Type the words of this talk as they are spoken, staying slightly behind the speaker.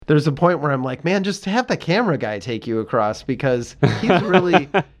there's a point where I'm like, man, just have the camera guy take you across because he's really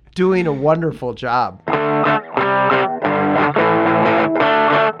doing a wonderful job.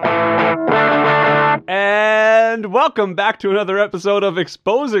 And welcome back to another episode of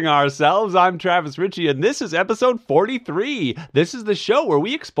Exposing Ourselves. I'm Travis Ritchie, and this is episode 43. This is the show where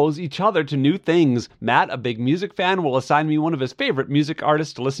we expose each other to new things. Matt, a big music fan, will assign me one of his favorite music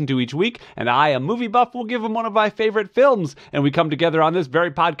artists to listen to each week, and I, a movie buff, will give him one of my favorite films. And we come together on this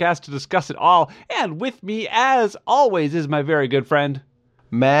very podcast to discuss it all. And with me, as always, is my very good friend,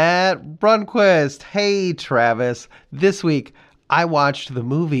 Matt Brunquist. Hey, Travis. This week, I watched the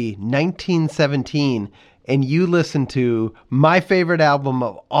movie 1917, and you listened to my favorite album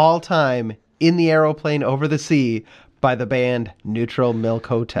of all time, In the Aeroplane Over the Sea, by the band Neutral Milk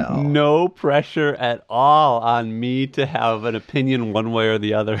Hotel. No pressure at all on me to have an opinion one way or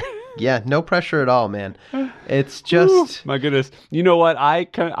the other. Yeah, no pressure at all, man. It's just... Ooh, my goodness. You know what? I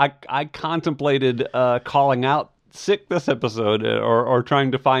contemplated calling out sick this episode or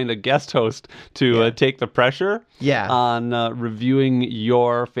trying to find a guest host to take the pressure on reviewing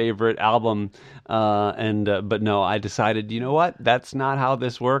your favorite album. But no, I decided, you know what? That's not how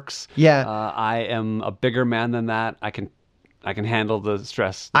this works. Yeah. I am a bigger man than that. I can handle the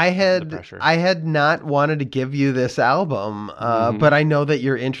stress. The pressure. I had not wanted to give you this album, but I know that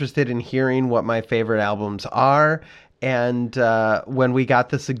you're interested in hearing what my favorite albums are. And when we got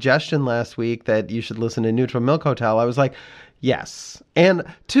the suggestion last week that you should listen to Neutral Milk Hotel, I was like, yes. And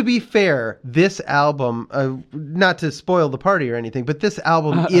to be fair, this album, not to spoil the party or anything, but this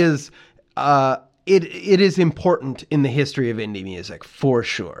album is... It is important in the history of indie music for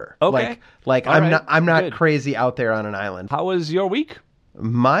sure. Okay. Like I'm not crazy out there on an island. How was your week?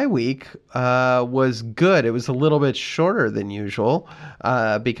 My week was good. It was a little bit shorter than usual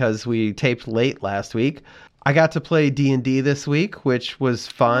because we taped late last week. I got to play D&D this week, which was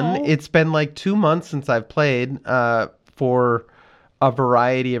fun. Oh. It's been like 2 months since I've played for a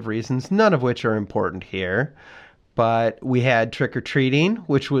variety of reasons, none of which are important here. But we had trick-or-treating,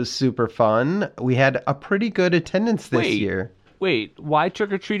 which was super fun. We had a pretty good attendance this year. Wait, why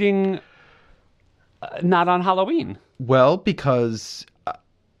trick-or-treating not on Halloween? Well, because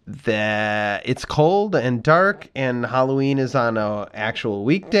it's cold and dark, and Halloween is on an actual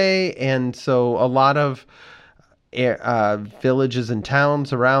weekday, and so a lot of villages and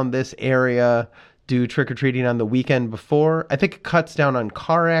towns around this area do trick-or-treating on the weekend before. I think it cuts down on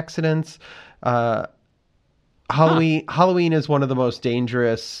car accidents. Halloween is one of the most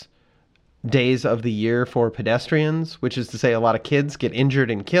dangerous days of the year for pedestrians, which is to say a lot of kids get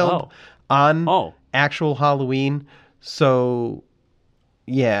injured and killed on actual Halloween. So,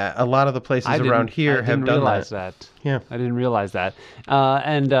 yeah, a lot of the places around here have done that. Yeah, I didn't realize that.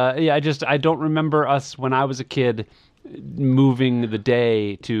 I don't remember us when I was a kid moving the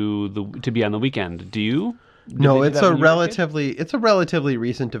day to be on the weekend. Do you? No, it's a relatively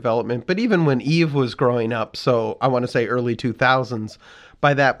recent development. But even when Eve was growing up, so I want to say early 2000s,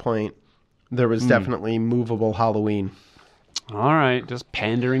 by that point, there was definitely movable Halloween. All right, just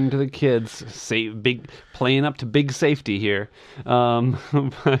pandering to the kids, playing up to big safety here.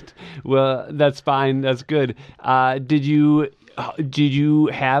 But well, that's fine. That's good. Did you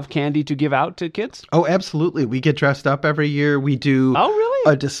have candy to give out to kids? Oh, absolutely. We get dressed up every year. We do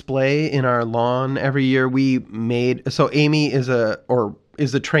a display in our lawn every year. Amy is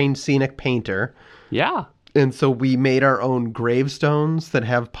a trained scenic painter. Yeah. And so we made our own gravestones that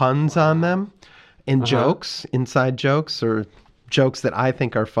have puns on them and jokes, inside jokes or jokes that I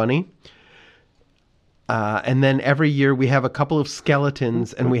think are funny. And then every year we have a couple of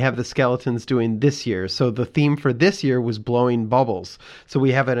skeletons, and we have the skeletons doing this year. So the theme for this year was blowing bubbles. So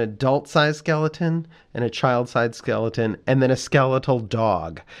we have an adult-sized skeleton and a child-sized skeleton, and then a skeletal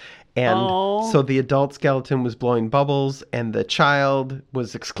dog. And so the adult skeleton was blowing bubbles, and the child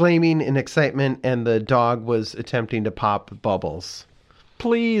was exclaiming in excitement, and the dog was attempting to pop bubbles.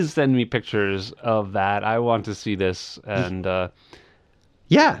 Please send me pictures of that. I want to see this. And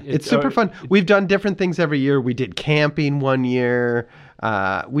yeah, it's super fun. We've done different things every year. We did camping one year.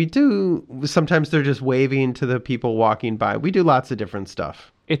 Sometimes they're just waving to the people walking by. We do lots of different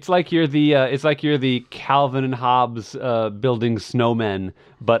stuff. It's like you're the Calvin and Hobbes building snowmen,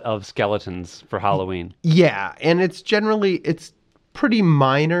 but of skeletons for Halloween. Yeah, and it's pretty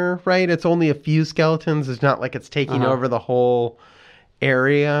minor, right? It's only a few skeletons. It's not like it's taking over the whole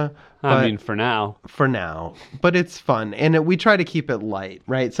area. I mean, for now. But it's fun. And we try to keep it light,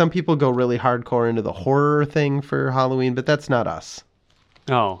 right? Some people go really hardcore into the horror thing for Halloween, but that's not us.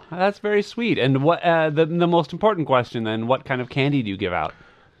 Oh, that's very sweet. And what the most important question then, what kind of candy do you give out?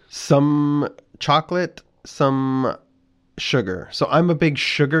 Some chocolate, some sugar. So I'm a big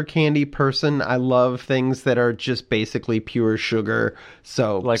sugar candy person. I love things that are just basically pure sugar.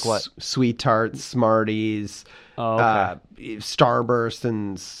 So Like what? Sweet Tarts, Smarties, Oh, okay. Starburst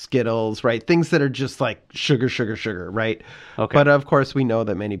and Skittles, right? Things that are just like sugar, sugar, sugar, right? Okay. But of course, we know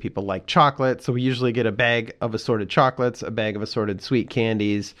that many people like chocolate. So we usually get a bag of assorted chocolates, a bag of assorted sweet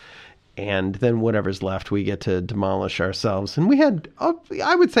candies, and then whatever's left, we get to demolish ourselves. And we had,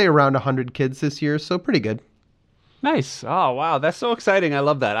 I would say, around 100 kids this year. So pretty good. Nice. Oh, wow. That's so exciting. I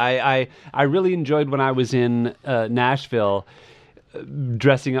love that. I really enjoyed when I was in Nashville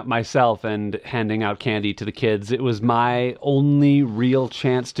dressing up myself and handing out candy to the kids. It was my only real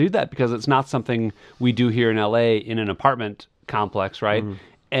chance to do that because it's not something we do here in LA in an apartment complex, right?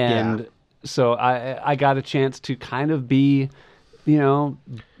 And so I got a chance to kind of be,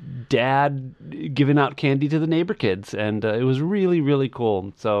 dad giving out candy to the neighbor kids. And it was really, really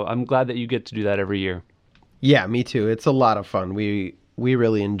cool. So I'm glad that you get to do that every year. Yeah, me too. It's a lot of fun. We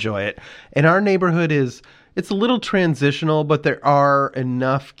really enjoy it. And our neighborhood it's a little transitional, but there are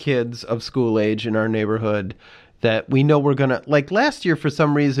enough kids of school age in our neighborhood that we know we're going to, like last year, for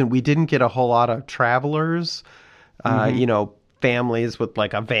some reason, we didn't get a whole lot of travelers, families with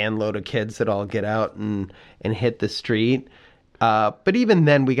like a van load of kids that all get out and hit the street. But even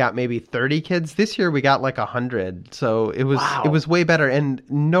then we got maybe 30 kids. This year we got like 100. So it was way better, and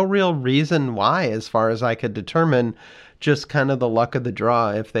no real reason why, as far as I could determine, just kind of the luck of the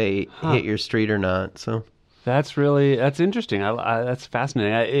draw if they hit your street or not. So that's interesting. That's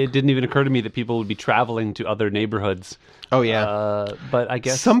fascinating. It didn't even occur to me that people would be traveling to other neighborhoods. Oh yeah. But I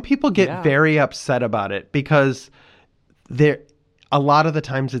guess some people get very upset about it because a lot of the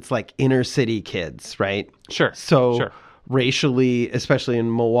times it's like inner city kids, right? Sure. So sure. Racially, especially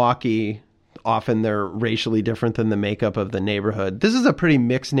in Milwaukee, often they're racially different than the makeup of the neighborhood. This is a pretty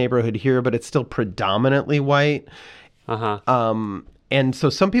mixed neighborhood here, but it's still predominantly white. And so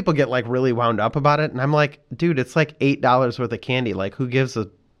some people get like really wound up about it, and I'm like, dude, it's like $8 worth of candy. Like, who gives a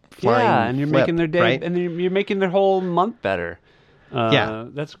flying and you're flip, making their day, right? and you're making their whole month better.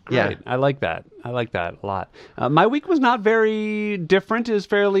 That's great. Yeah. I like that a lot. My week was not very different. It was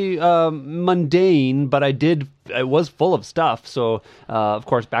fairly mundane, but it was full of stuff. So, of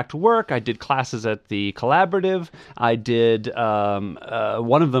course, back to work. I did classes at the Collaborative. I did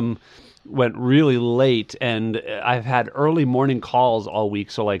one of them went really late, and I've had early morning calls all week,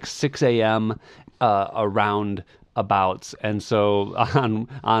 so like 6 a.m. Around abouts. And so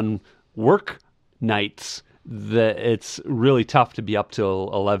on work nights, it's really tough to be up till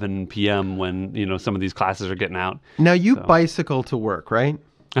 11 p.m. when some of these classes are getting out. Now you bicycle to work, right?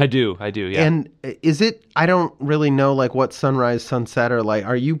 I do, yeah. And I don't really know like what sunrise, sunset are like.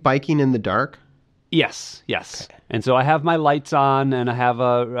 Are you biking in the dark? Yes. Okay. And so I have my lights on, and I have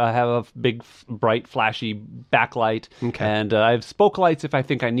a big, bright, flashy backlight. Okay. And I have spoke lights if I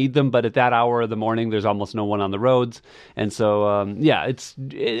think I need them, but at that hour of the morning, there's almost no one on the roads. And so,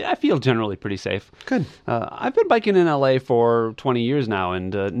 I feel generally pretty safe. Good. I've been biking in LA for 20 years now,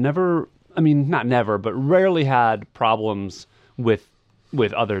 and not never, but rarely had problems with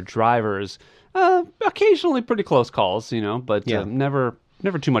other drivers. Occasionally pretty close calls, but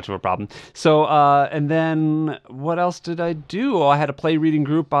never too much of a problem. So, and then what else did I do? Oh, I had a play reading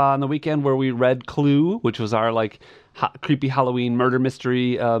group on the weekend where we read Clue, which was our like creepy Halloween murder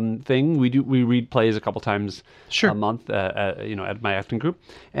mystery thing. We read plays a couple times a month, at my acting group.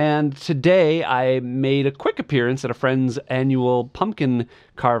 And today I made a quick appearance at a friend's annual pumpkin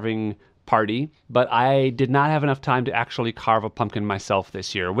carving party, but I did not have enough time to actually carve a pumpkin myself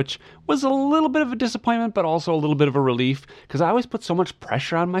this year, which was a little bit of a disappointment, but also a little bit of a relief, because I always put so much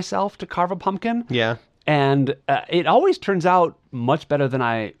pressure on myself to carve a pumpkin. Yeah. And it always turns out much better than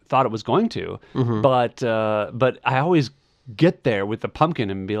I thought it was going to. Mm-hmm. But I always get there with the pumpkin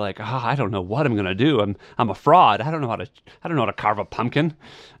and be like, I don't know what I'm gonna do. I'm a fraud. I don't know how to carve a pumpkin.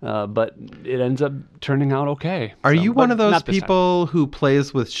 But it ends up turning out okay. Are you one of those people who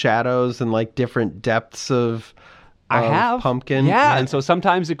plays with shadows and like different depths of pumpkin? Yeah, and so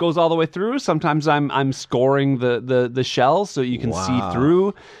sometimes it goes all the way through. Sometimes I'm scoring the shell so you can see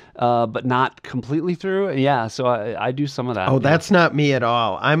through, but not completely through. Yeah, so I do some of that. Oh, that's not me at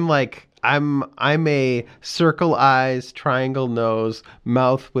all. I'm a circle eyes, triangle nose,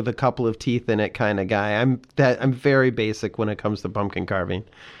 mouth with a couple of teeth in it kind of guy. I'm very basic when it comes to pumpkin carving.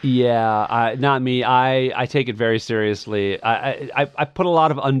 Yeah, not me. I take it very seriously. I put a lot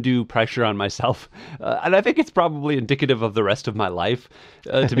of undue pressure on myself, and I think it's probably indicative of the rest of my life,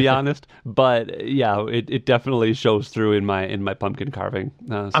 to be honest. But yeah, it definitely shows through in my pumpkin carving.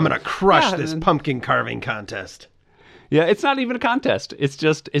 I'm gonna crush this pumpkin carving contest. Yeah, it's not even a contest. It's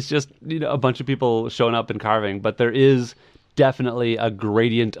just a bunch of people showing up and carving. But there is definitely a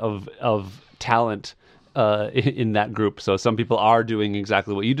gradient of talent in that group. So some people are doing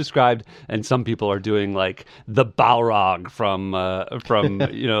exactly what you described, and some people are doing like the Balrog from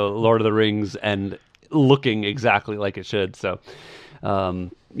Lord of the Rings and looking exactly like it should. So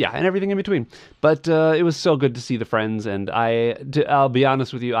yeah, and everything in between. But it was so good to see the friends, and I'll be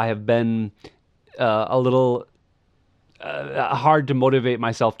honest with you, I have been a little hard to motivate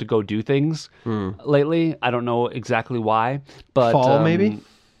myself to go do things lately. I don't know exactly why, but fall maybe.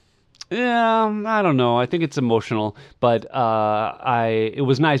 Yeah, I don't know. I think it's emotional, but it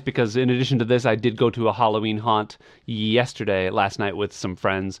was nice because in addition to this, I did go to a Halloween haunt last night with some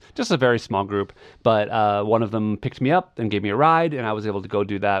friends, just a very small group, but one of them picked me up and gave me a ride, and I was able to go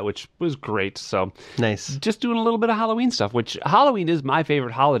do that, which was great. So nice. Just doing a little bit of Halloween stuff, which Halloween is my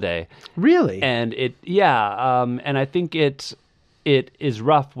favorite holiday. Really? And and I think it is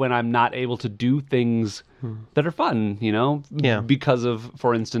rough when I'm not able to do things that are fun, because of,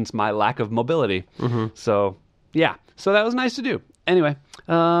 for instance, my lack of mobility. So, yeah. So that was nice to do. Anyway,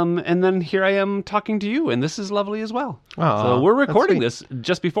 and then here I am talking to you, and this is lovely as well. So we're recording this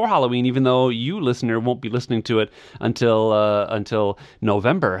just before Halloween, even though you, listener, won't be listening to it until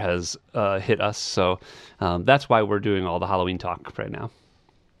November has hit us. So that's why we're doing all the Halloween talk right now.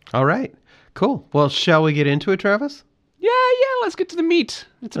 All right. Cool. Well, shall we get into it, Travis? Yeah, let's get to the meat.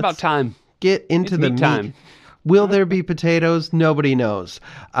 Let's about time. Get into the meat. Time. Will there be potatoes? Nobody knows.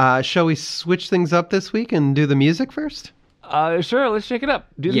 Shall we switch things up this week and do the music first? Sure, let's shake it up.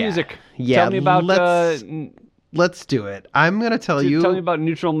 Do the music. Yeah, tell me about... let's do it. I'm going to tell you... Tell me about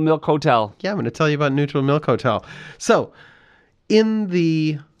Neutral Milk Hotel. Yeah, I'm going to tell you about Neutral Milk Hotel. So, in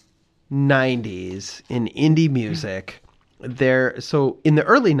the 90s, in indie music, in the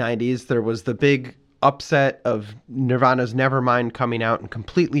early 90s, there was the big upset of Nirvana's Nevermind coming out and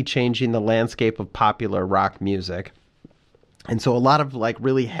completely changing the landscape of popular rock music. And so a lot of like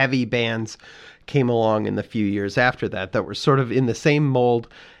really heavy bands came along in the few years after that were sort of in the same mold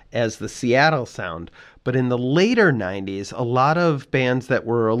as the Seattle sound. But in the later 90s, a lot of bands that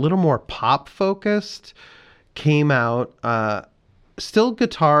were a little more pop focused came out, still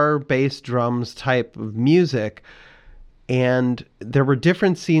guitar, bass, drums type of music. And there were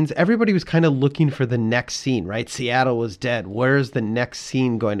different scenes. Everybody was kind of looking for the next scene, right? Seattle was dead. Where's the next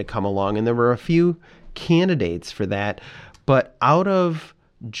scene going to come along? And there were a few candidates for that. But out of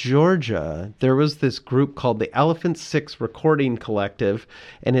Georgia, there was this group called the Elephant Six Recording Collective,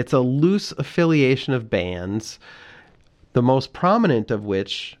 and it's a loose affiliation of bands, the most prominent of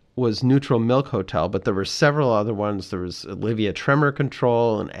which was Neutral Milk Hotel, but there were several other ones. There was Olivia Tremor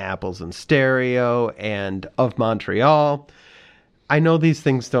Control and Apples and Stereo and Of Montreal. I know these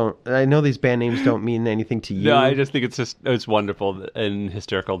band names don't mean anything to you. No, I just think it's wonderful and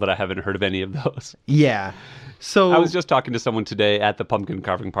hysterical that I haven't heard of any of those. Yeah. So I was just talking to someone today at the pumpkin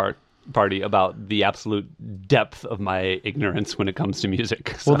carving party about the absolute depth of my ignorance when it comes to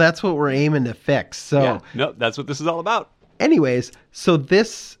music. So. Well, that's what we're aiming to fix. So yeah, no, that's what this is all about. Anyways, so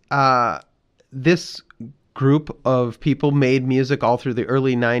this group of people made music all through the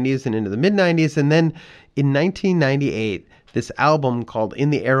early 90s and into the mid 90s. And then in 1998, this album called In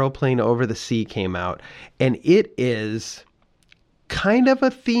the Aeroplane Over the Sea came out. And it is kind of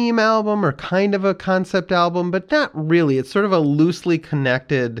a theme album or kind of a concept album, but not really. It's sort of a loosely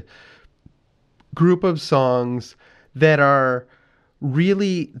connected group of songs that are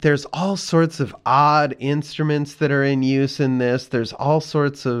really, there's all sorts of odd instruments that are in use in this. There's all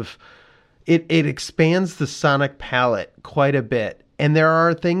sorts of, it expands the sonic palette quite a bit. And there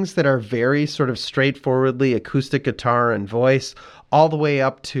are things that are very sort of straightforwardly acoustic guitar and voice, all the way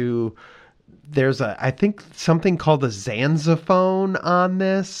up to, there's I think something called a Zanzophone on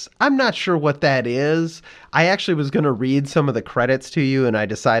this. I'm not sure what that is. I actually was going to read some of the credits to you, and I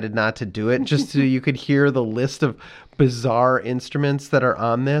decided not to do it, just so you could hear the list of bizarre instruments that are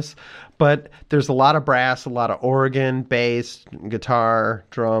on this. But there's a lot of brass, a lot of organ, bass, guitar,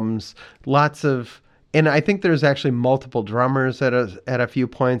 drums, lots of, and I think there's actually multiple drummers at a few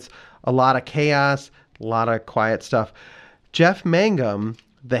points, a lot of chaos, a lot of quiet stuff. Jeff Mangum,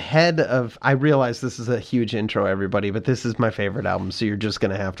 the head of, I realize this is a huge intro, everybody, but this is my favorite album, so you're just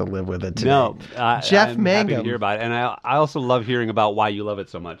going to have to live with it today. No, Jeff I'm Mangum, happy to hear about it, and I also love hearing about why you love it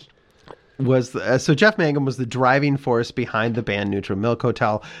so much. So Jeff Mangum was the driving force behind the band Neutral Milk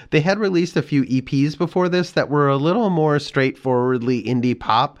Hotel. They had released a few EPs before this that were a little more straightforwardly indie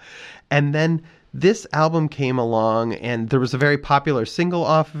pop, and then this album came along, and there was a very popular single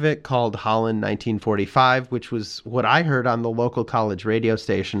off of it called Holland 1945, which was what I heard on the local college radio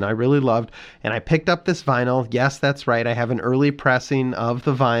station. I really loved, and I picked up this vinyl. Yes, that's right. I have an early pressing of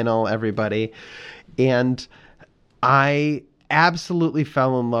the vinyl, everybody. And I absolutely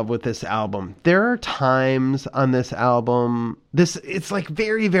fell in love with this album. There are times on this album, it's like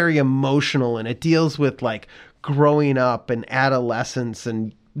very, very emotional, and it deals with like growing up and adolescence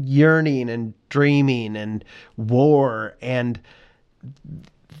and yearning and dreaming and war, and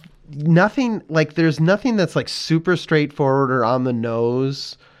there's nothing that's like super straightforward or on the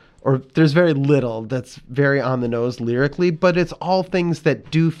nose, or there's very little that's very on the nose lyrically, but it's all things that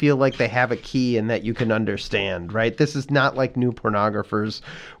do feel like they have a key and that you can understand, right? This is not like New Pornographers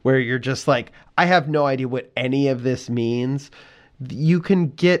where you're just like, I have no idea what any of this means. You can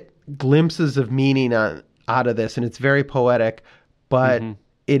get glimpses of meaning out of this, and it's very poetic, but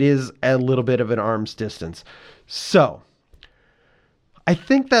it is a little bit of an arm's distance. So I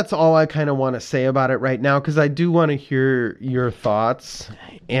think that's all I kind of want to say about it right now, because I do want to hear your thoughts.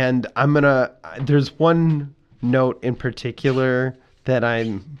 And there's one note in particular that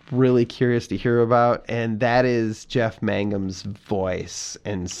I'm really curious to hear about, and that is Jeff Mangum's voice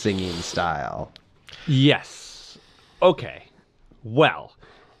and singing style. Yes. Okay. Well,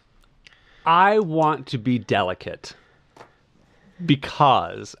 I want to be delicate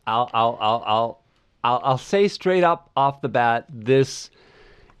because I'll say straight up off the bat, this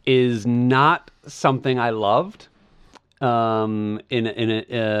is not something I loved. Generally,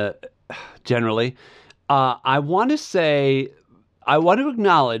 I want to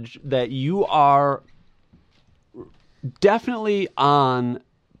acknowledge that you are definitely on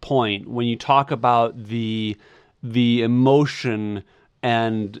point when you talk about the emotion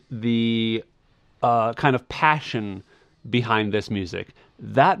and the kind of passion behind this music.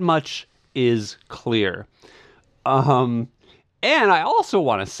 That much is clear. And I also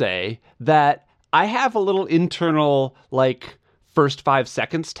want to say that I have a little internal, like, first 5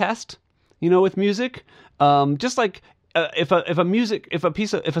 seconds test, with music. Just like if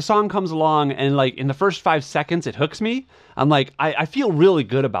a song comes along and like in the first 5 seconds it hooks me, I'm like, I feel really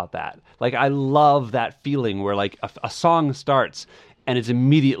good about that. Like, I love that feeling where like a song starts and it's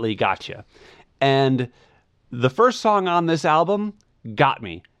immediately got you. And the first song on this album got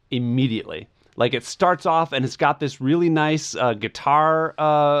me immediately. Like, it starts off and it's got this really nice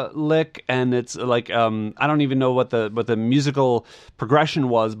guitar lick, and it's like I don't even know what the musical progression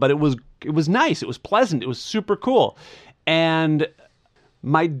was, but it was nice. It was pleasant. It was super cool. And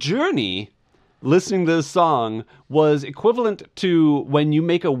my journey listening to this song was equivalent to when you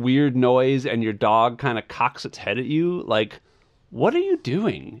make a weird noise and your dog kind of cocks its head at you, like, what are you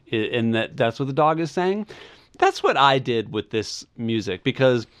doing? And that's what the dog is saying. That's what I did with this music,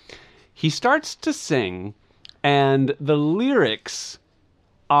 because he starts to sing, and the lyrics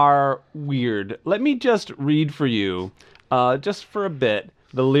are weird. Let me just read for you, just for a bit,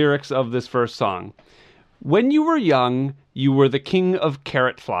 the lyrics of this first song. When you were young, you were the king of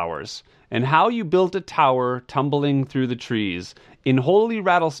carrot flowers, and how you built a tower tumbling through the trees, in holy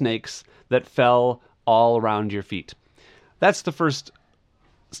rattlesnakes that fell all around your feet. That's the first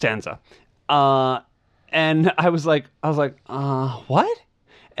stanza. And I was like, what?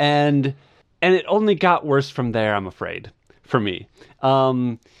 And it only got worse from there, I'm afraid, for me.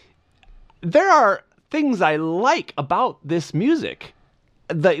 There are things I like about this music,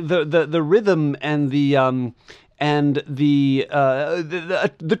 the rhythm and the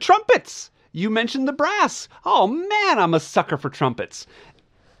trumpets. You mentioned the brass. Oh man, I'm a sucker for trumpets.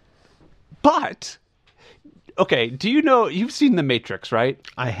 But okay, do you know, you've seen The Matrix, right?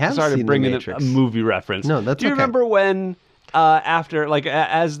 I have Sorry seen to bring The in Matrix. a movie reference. No, that's okay. Do you remember when after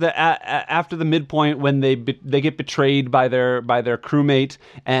the midpoint, when they get betrayed by their crewmate,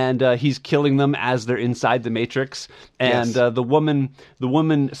 and he's killing them as they're inside the Matrix, and Yes. the woman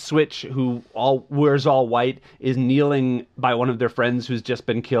Switch, who wears all white, is kneeling by one of their friends who's just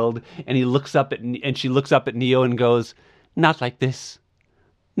been killed, and she looks up at Neo and goes, "Not like this,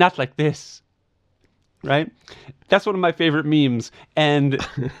 not like this." Right? That's one of my favorite memes. And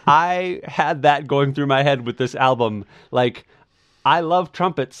I had that going through my head with this album. Like, I love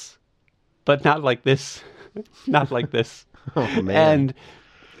trumpets, but not like this. Not like this. Oh, man. And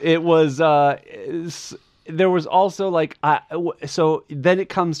it was, there was also like, so then it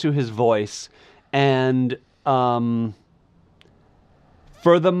comes to his voice. And for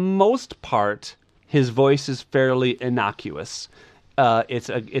the most part, his voice is fairly innocuous. It's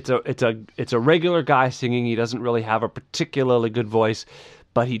a regular guy singing. He doesn't really have a particularly good voice,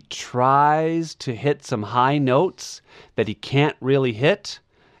 but he tries to hit some high notes that he can't really hit,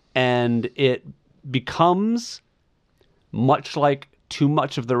 and it becomes, much like too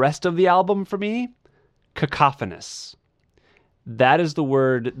much of the rest of the album for me, cacophonous. That is the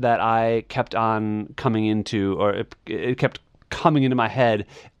word that I kept on coming into, or it kept coming into my head.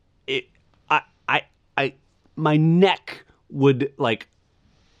 my neck would like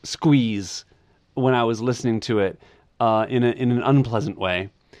squeeze when I was listening to it in an unpleasant way,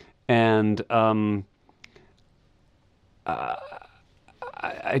 and I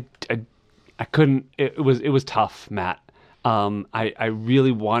couldn't. It was tough, Matt. I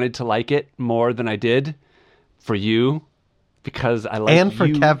really wanted to like it more than I did for you, because I like and for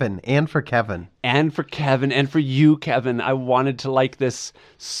you. Kevin, and for Kevin, and for you, Kevin. I wanted to like this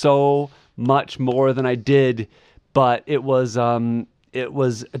so much more than I did, but it was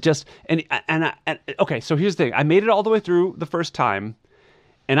just and okay. So here's the thing: I made it all the way through the first time,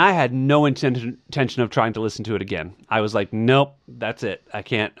 and I had no intention of trying to listen to it again. I was like, nope, that's it. I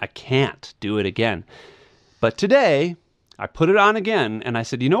can't do it again. But today, I put it on again, and I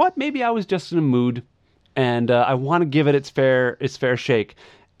said, you know what? Maybe I was just in a mood, and I want to give it its fair shake.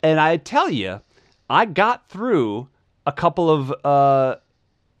 And I tell you, I got through a couple of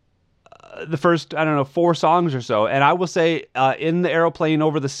the first, 4 songs or so, and I will say, In the Aeroplane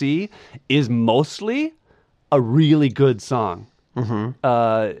Over the Sea is mostly a really good song. Mm-hmm.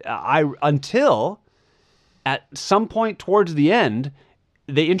 Until at some point towards the end,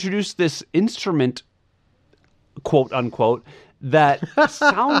 they introduced this instrument, quote unquote, that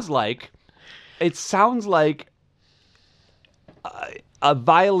sounds like a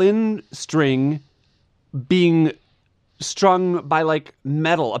violin string being strung by like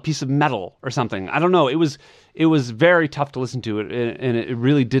metal, a piece of metal or something. I don't know. It was very tough to listen to it, and it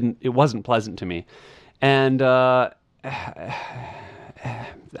really it wasn't pleasant to me. And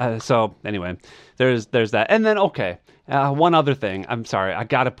so anyway, there's that. And then one other thing. I'm sorry, I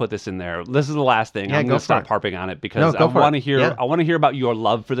got to put this in there. This is the last thing. I'm going to stop harping on it, because I want to hear. Yeah. I want to hear about your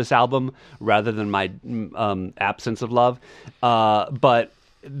love for this album rather than my absence of love. But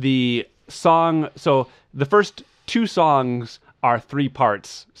the song. So the first 2 songs are 3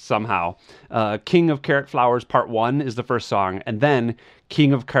 parts somehow. King of Carrot Flowers Part 1 is the first song, and then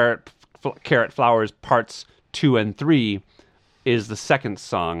King of Carrot Flowers Parts 2 and 3 is the second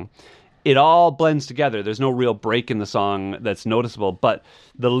song. It all blends together. There's no real break in the song that's noticeable, but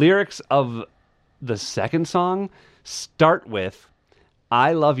the lyrics of the second song start with,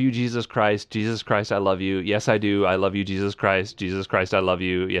 I love you, Jesus Christ, I love you, yes I do, I love you, Jesus Christ, I love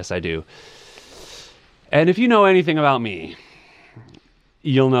you, yes I do. And if you know anything about me,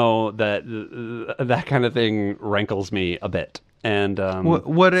 you'll know that that kind of thing rankles me a bit. And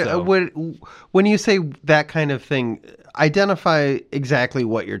when you say that kind of thing, identify exactly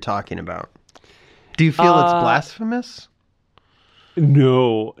what you're talking about. Do you feel it's blasphemous?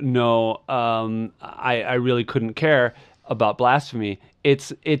 No. I really couldn't care about blasphemy.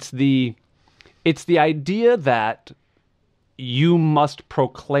 It's the idea that you must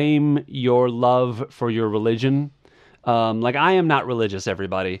proclaim your love for your religion. Like, I am not religious,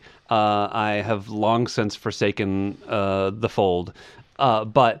 everybody. I have long since forsaken the fold.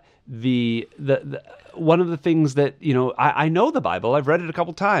 But the one of the things that, I know the Bible. I've read it a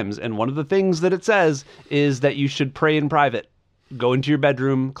couple times, and one of the things that it says is that you should pray in private. Go into your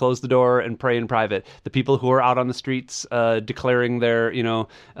bedroom, close the door, and pray in private. The people who are out on the streets declaring their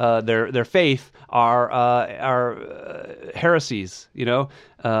faith are heresies,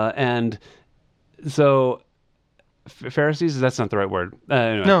 and so Pharisees. That's not the right word.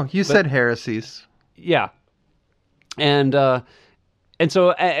 Anyway, no, said heresies. Yeah, and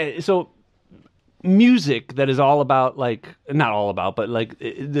so music that is all about, like, not all about, but like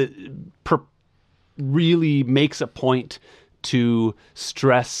really makes a point to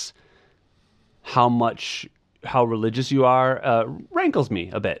stress how religious you are, rankles me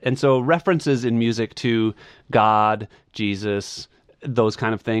a bit. And so references in music to God, Jesus, those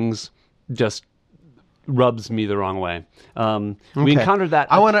kind of things just rubs me the wrong way. We encountered that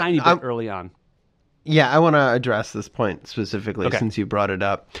a tiny bit early on. Yeah, I want to address this point specifically since you brought it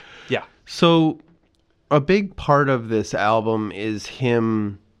up. Yeah. So a big part of this album is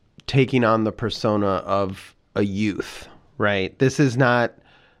him taking on the persona of a youth, right? This is not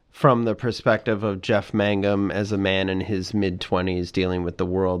from the perspective of Jeff Mangum as a man in his mid-20s dealing with the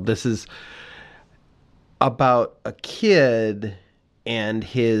world. This is about a kid and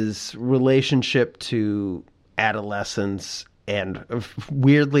his relationship to adolescence, and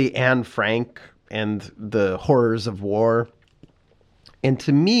weirdly Anne Frank and the horrors of war. And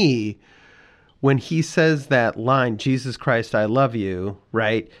to me, when he says that line, Jesus Christ, I love you,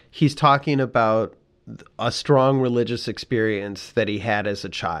 right? He's talking about a strong religious experience that he had as a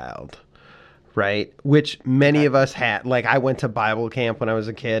child, right? Which many of us had. Like, I went to Bible camp when I was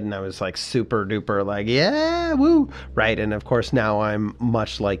a kid, and I was like super duper like, yeah, woo, right? And of course now I'm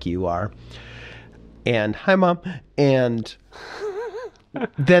much like you are. And hi, Mom. And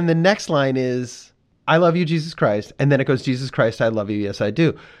then the next line is, I love you, Jesus Christ. And then it goes, Jesus Christ, I love you. Yes, I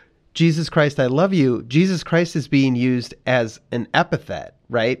do. Jesus Christ, I love you. Jesus Christ is being used as an epithet,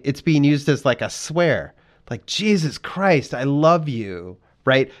 right? It's being used as like a swear, like Jesus Christ, I love you,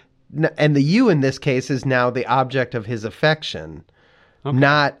 right? And the you in this case is now the object of his affection,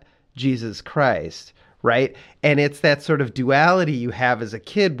 not Jesus Christ, right? And it's that sort of duality you have as a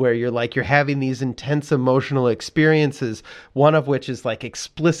kid where you're having these intense emotional experiences, one of which is like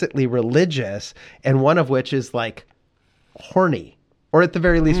explicitly religious and one of which is like horny or at the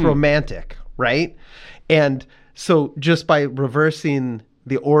very least romantic, right? And so just by reversing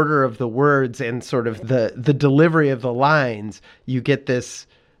the order of the words and sort of the delivery of the lines, you get this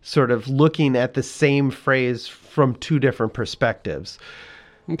sort of looking at the same phrase from two different perspectives.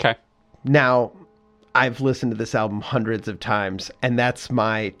 Okay. Now, I've listened to this album hundreds of times, and that's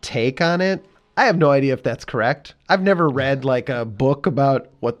my take on it. I have no idea if that's correct. I've never read like a book about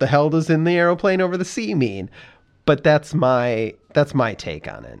what the hell does In the Aeroplane Over the Sea mean, but that's my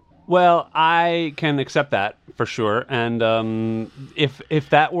take on it. Well, I can accept that for sure. And if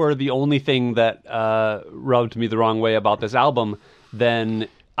that were the only thing that rubbed me the wrong way about this album, then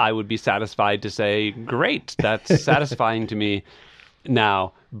I would be satisfied to say, great, that's satisfying to me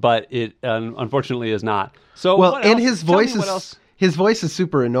now. But it unfortunately is not. So well, what and else? his voice is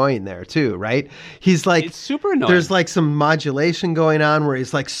super annoying there too, right? He's like, it's super annoying. There's like some modulation going on where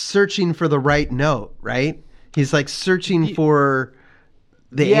he's like searching for the right note, right? He's like searching for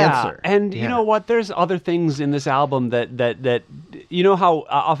the answer. And you know what? There's other things in this album that you know how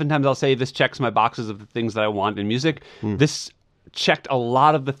oftentimes I'll say this checks my boxes of the things that I want in music. This checked a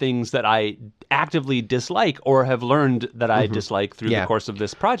lot of the things that I actively dislike or have learned that I dislike through the course of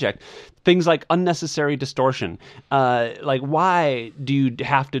this project. Things like unnecessary distortion. Like, why do you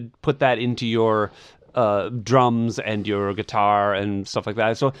have to put that into your drums and your guitar and stuff like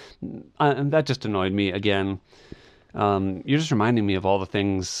that? So that just annoyed me again. You're just reminding me of all the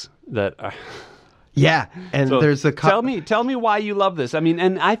things that yeah, and so there's a tell me why you love this. I mean,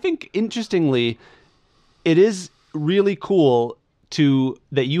 and I think interestingly it is really cool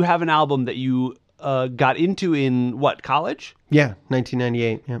that you have an album that you got into in college? Yeah,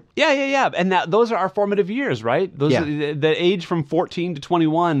 1998. Yeah. And those are our formative years, right? Those are the age from 14 to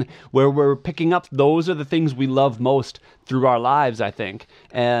 21 where we're picking up. Those are the things we love most through our lives, I think.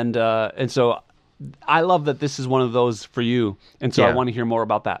 And so I love that this is one of those for you. And so I want to hear more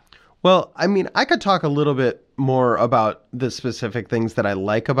about that. Well, I mean, I could talk a little bit more about the specific things that I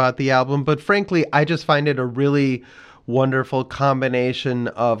like about the album, but frankly, I just find it a really wonderful combination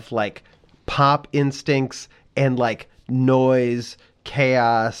of like pop instincts and like noise,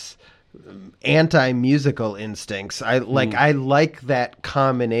 chaos, anti-musical instincts. I like that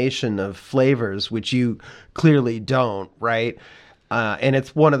combination of flavors, which you clearly don't, right? And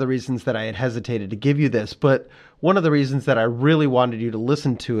it's one of the reasons that I had hesitated to give you this, but one of the reasons that I really wanted you to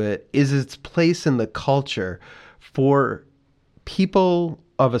listen to it is its place in the culture. For people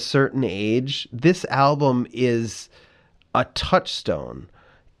of a certain age, this album is a touchstone.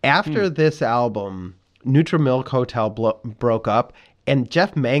 After this album, Neutral Milk Hotel broke up, and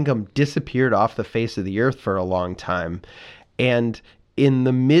Jeff Mangum disappeared off the face of the earth for a long time. And in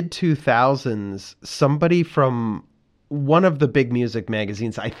the mid-2000s, somebody from one of the big music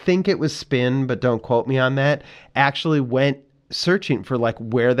magazines, I think it was Spin, but don't quote me on that, actually went searching for like,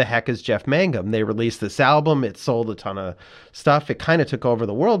 where the heck is Jeff Mangum? They released this album. It sold a ton of stuff. It kind of took over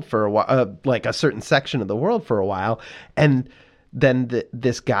the world for a while, like a certain section of the world for a while. And then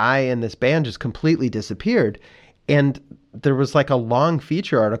this guy and this band just completely disappeared. And there was like a long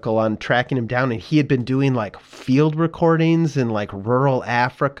feature article on tracking him down, and he had been doing like field recordings in like rural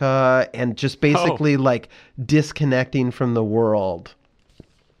Africa and just basically like disconnecting from the world.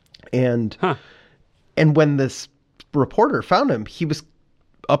 And when this reporter found him, he was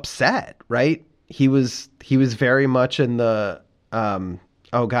upset, right? He was very much in the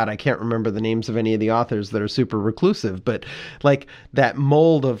oh God, I can't remember the names of any of the authors that are super reclusive, but like that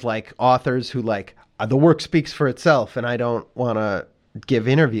mold of like authors who like, the work speaks for itself and I don't want to give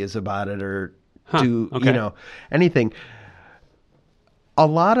interviews about it or do, anything. A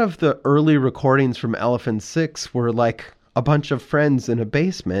lot of the early recordings from Elephant Six were like a bunch of friends in a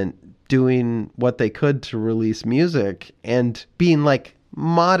basement doing what they could to release music and being like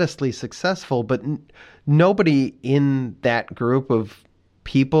modestly successful, but nobody in that group of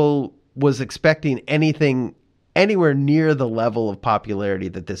people was expecting anything anywhere near the level of popularity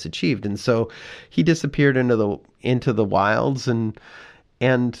that this achieved. And so he disappeared into the wilds, and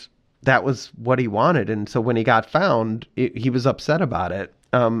that was what he wanted. And so when he got found, he was upset about it.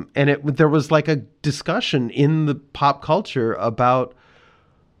 And there was like a discussion in the pop culture about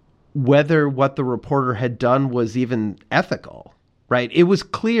whether what the reporter had done was even ethical, right? It was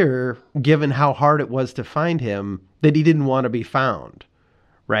clear, given how hard it was to find him, that he didn't want to be found,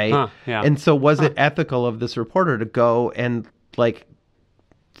 right? Yeah. And so was it ethical of this reporter to go and like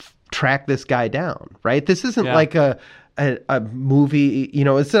track this guy down, right? This isn't like a movie, you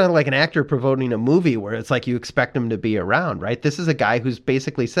know, it's not like an actor promoting a movie where it's like you expect him to be around, right? This is a guy who's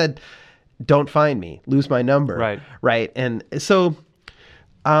basically said, don't find me, lose my number. Right. And so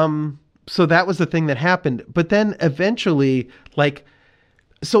that was the thing that happened. But then eventually, like,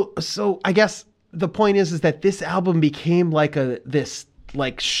 so I guess the point is that this album became like this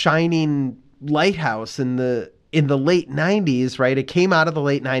like shining lighthouse in the late 90s, right? It came out of the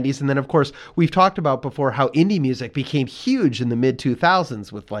late 90s. And then, of course, we've talked about before how indie music became huge in the mid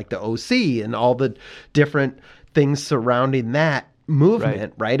 2000s with like the OC and all the different things surrounding that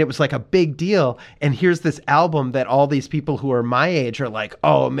movement, right? It was like a big deal. And here's this album that all these people who are my age are like,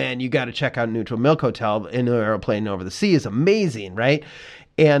 oh man, you got to check out Neutral Milk Hotel in an Aeroplane Over the Sea is amazing, right?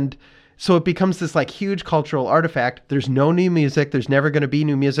 And so it becomes this like huge cultural artifact. There's no new music. There's never going to be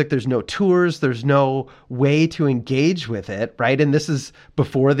new music. There's no tours. There's no way to engage with it, right? And this is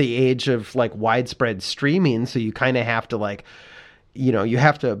before the age of like widespread streaming. So you kind of have to like, you know, you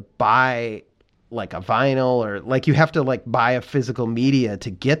have to buy like a vinyl or like you have to like buy a physical media to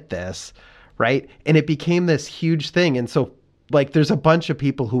get this, right? And it became this huge thing. And so like there's a bunch of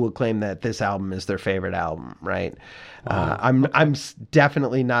people who will claim that this album is their favorite album, right? Wow. I'm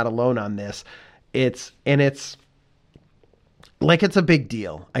definitely not alone on this. It's like it's a big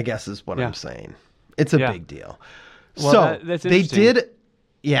deal, I guess is what I'm saying. It's a big deal. Well, so that's they interesting. did.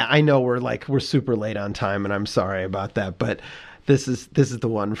 Yeah, I know we're super late on time, and I'm sorry about that, but this is the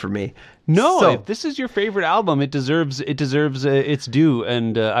one for me. No, So- if this is your favorite album, it deserves its due,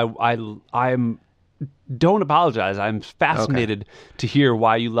 and I'm don't apologize. I'm fascinated to hear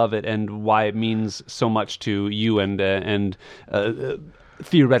why you love it and why it means so much to you and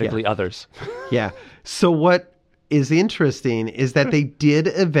theoretically others. Yeah. So what is interesting is that they did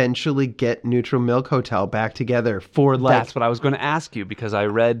eventually get Neutral Milk Hotel back together for like That's what I was going to ask you because I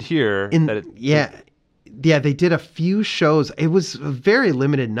read here that it, Yeah, they did a few shows. It was a very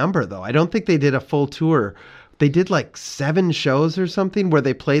limited number, though. I don't think they did a full tour. They did like 7 shows or something where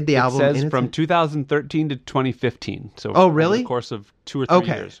they played the album. It says from 2013 to 2015. So Oh, really? over the course of 2 or 3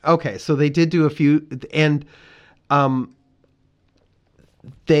 years. Okay, so they did do a few, and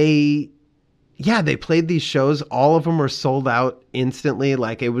they played these shows. All of them were sold out instantly.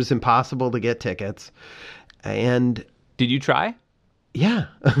 Like it was impossible to get tickets. And Did you try? yeah,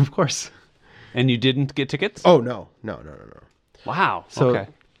 of course. And you didn't get tickets? Oh no. Wow. So okay.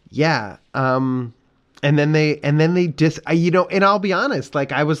 yeah, and then they just, and I'll be honest,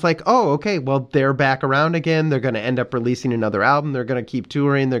 like I was like, oh, okay, well they're back around again. They're going to end up releasing another album. They're going to keep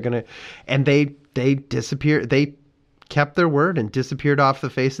touring. And they disappeared. They kept their word and disappeared off the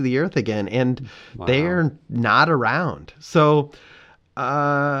face of the earth again. And they're not around. So,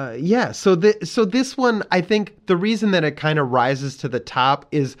 So this one, I think the reason that it kind of rises to the top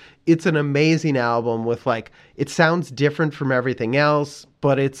is it's an amazing album with like, it sounds different from everything else,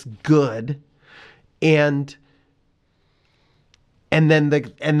 but it's good. And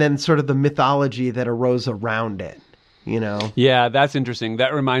then sort of the mythology that arose around it, you know? Yeah, that's interesting.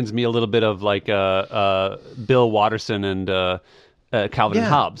 That reminds me a little bit of like Bill Watterson and Calvin and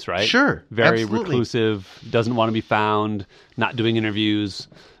Hobbes, right? Sure, Very absolutely. reclusive, doesn't want to be found, not doing interviews,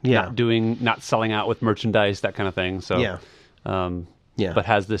 not selling out with merchandise, that kind of thing. So, but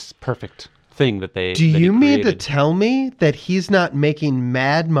has this perfect thing that they. Do you mean to created. tell me that he's not making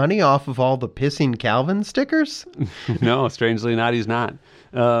mad money off of all the pissing Calvin stickers? No, strangely not, he's not.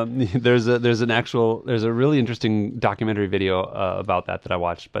 There's a really interesting documentary video about that I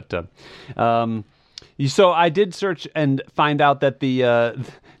watched, but so I did search and find out that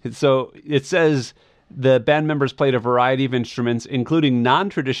so it says the band members played a variety of instruments, including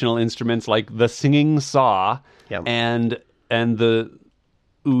non-traditional instruments like the singing saw and the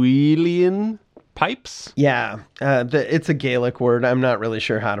Uilian pipes. Yeah, it's a Gaelic word. I'm not really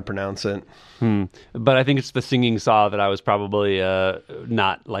sure how to pronounce it. But I think it's the singing saw that I was probably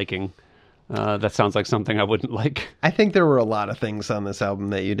not liking. That sounds like something I wouldn't like. I think there were a lot of things on this album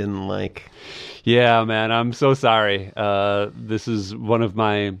that you didn't like. Yeah, man, I'm so sorry. This is one of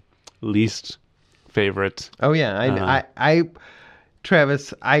my least favorite. Oh yeah, I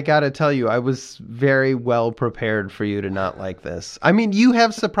Travis, I gotta tell you, I was very well prepared for you to not like this. I mean, you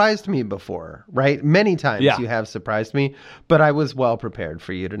have surprised me before, right? Many times you have surprised me, but I was well prepared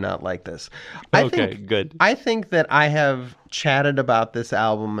for you to not like this. Good. I think that I have chatted about this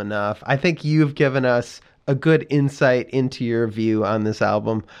album enough. I think you've given us a good insight into your view on this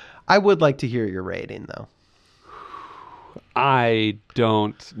album. I would like to hear your rating, though. I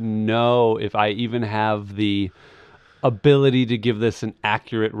don't know if I even have the ability to give this an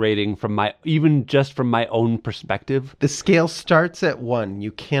accurate rating from even just from my own perspective. The scale starts at 1.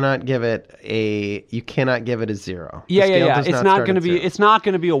 You cannot give it a 0. Yeah. It's not going to be. It's not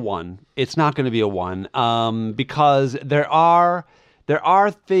going to be a 1. It's not going to be a 1. Because there are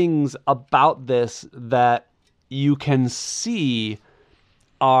things about this that you can see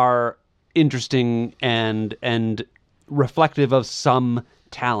are interesting and reflective of some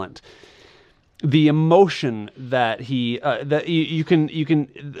talent. The emotion that you can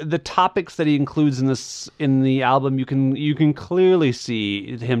the topics that he includes in the album, you can clearly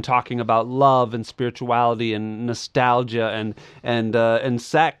see him talking about love and spirituality and nostalgia and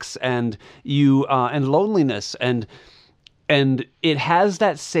sex and loneliness and it has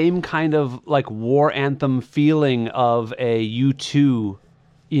that same kind of like war anthem feeling of a U2,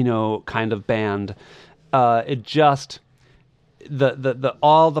 kind of band. It just the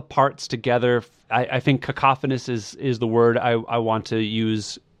all the parts together. I think cacophonous is the word I want to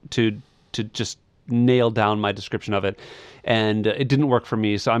use to just nail down my description of it, and it didn't work for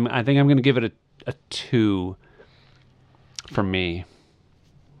me. So I think I'm going to give it a 2 for me.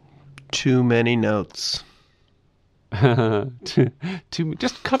 Too many notes.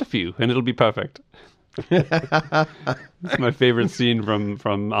 Just cut a few and it'll be perfect. It's my favorite scene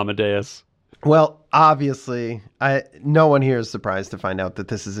from Amadeus. Well, obviously, no one here is surprised to find out that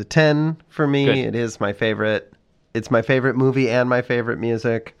this is a 10 for me. Good. It is my favorite. It's my favorite movie and my favorite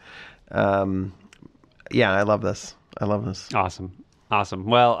music. Yeah, I love this. Awesome.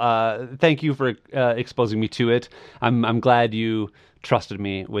 Well, thank you for exposing me to it. I'm glad you trusted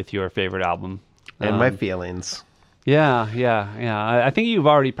me with your favorite album And my feelings. Yeah. I think you've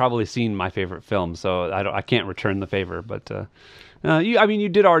already probably seen my favorite film, so I can't return the favor. But you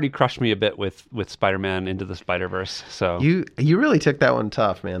did already crush me a bit with Spider-Man Into the Spider-Verse. So you really took that one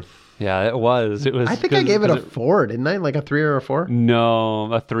tough, man. Yeah, it was. I think I gave it a 4, didn't I? Like a 3 or a 4?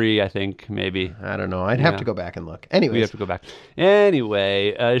 No, a 3. I think maybe. I don't know. I'd have to go back and look. Anyways, we have to go back.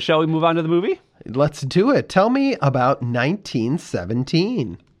 Anyway, shall we move on to the movie? Let's do it. Tell me about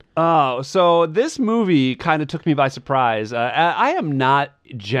 1917. Oh, so this movie kind of took me by surprise. I am not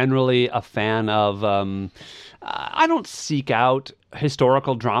generally a fan of. I don't seek out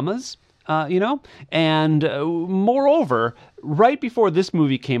historical dramas, and moreover, right before this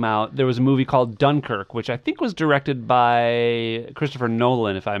movie came out, there was a movie called Dunkirk, which I think was directed by Christopher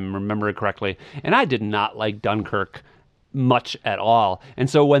Nolan, if I remember it correctly, and I did not like Dunkirk much at all. And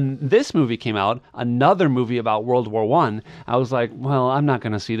so when this movie came out, another movie about World War I was like, well, I'm not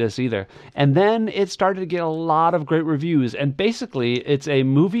going to see this either. And then it started to get a lot of great reviews. And basically, it's a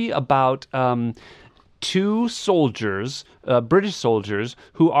movie about two soldiers, British soldiers,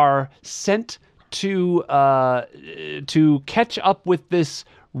 who are sent to catch up with this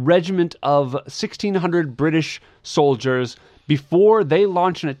regiment of 1,600 British soldiers before they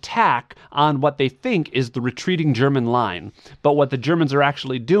launch an attack on what they think is the retreating German line. But what the Germans are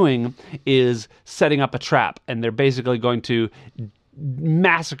actually doing is setting up a trap, and they're basically going to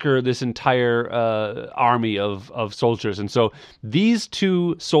massacre this entire army of soldiers. And so these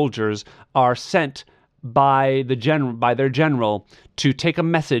two soldiers are sent by their general to take a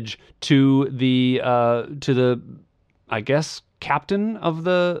message to the I guess captain of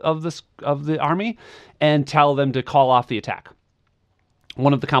the army and tell them to call off the attack.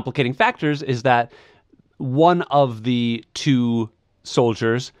 One of the complicating factors is that one of the two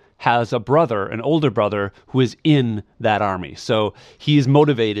soldiers has a brother, an older brother, who is in that army. So he is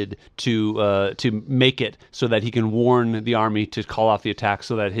motivated to make it so that he can warn the army to call off the attack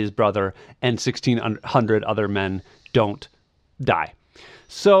so that his brother and 1,600 other men don't die.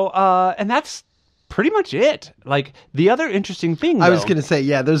 So, and that's pretty much it. Like, the other interesting thing, though, I was going to say,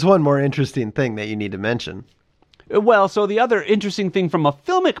 yeah, there's one more interesting thing that you need to mention. Well, so the other interesting thing from a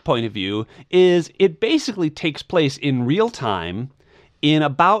filmic point of view is it basically takes place in real time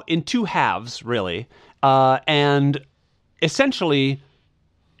in two halves, really. And essentially,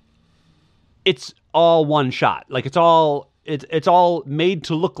 it's all one shot. Like, it's all made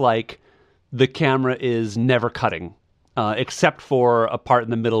to look like the camera is never cutting, except for a part in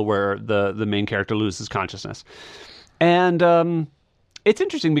the middle where the main character loses consciousness. And it's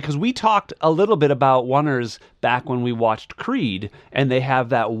interesting because we talked a little bit about Oneers back when we watched Creed, and they have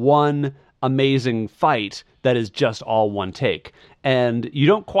that one amazing fight that is just all one take. And you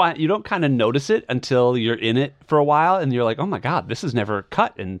don't kind of notice it until you're in it for a while, and you're like, oh my God, this is never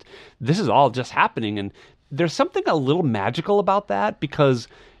cut, and this is all just happening. And there's something a little magical about that, because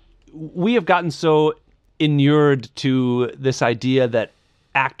we have gotten so inured to this idea that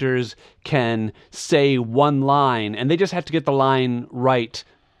actors can say one line, and they just have to get the line right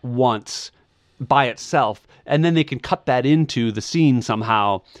once by itself, and then they can cut that into the scene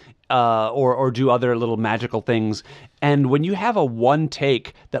somehow, or do other little magical things. And when you have a one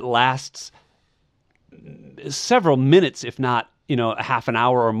take that lasts several minutes, if not, a half an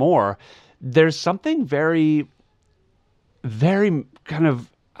hour or more, there's something very, very kind of,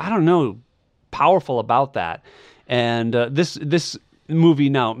 I don't know, powerful about that. And this movie,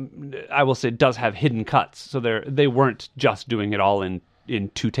 now I will say, does have hidden cuts, so they weren't just doing it all in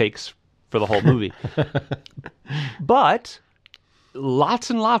 2 takes for the whole movie, but lots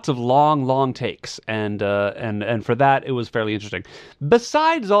and lots of long takes, and for that it was fairly interesting.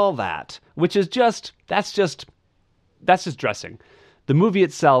 Besides all that, which is that's just dressing, the movie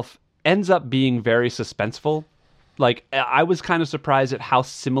itself ends up being very suspenseful. Like, I was kind of surprised at how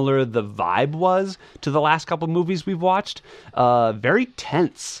similar the vibe was to the last couple movies we've watched. Very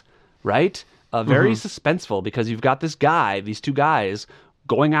tense, right? Very suspenseful, because you've got these 2 guys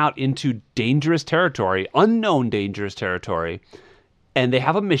going out into dangerous territory, unknown dangerous territory, and they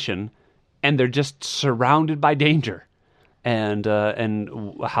have a mission, and they're just surrounded by danger. And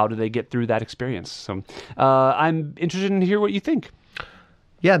how do they get through that experience? So I'm interested in hear what you think.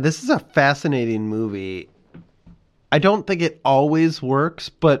 Yeah, this is a fascinating movie. I don't think it always works,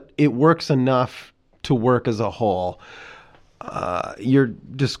 but it works enough to work as a whole. Your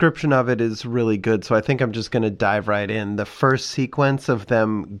description of it is really good, so I think I'm just going to dive right in. The first sequence of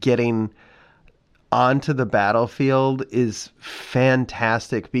them getting onto the battlefield is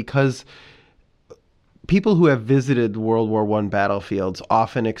fantastic, because people who have visited World War I battlefields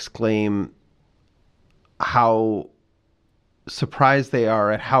often exclaim how surprised they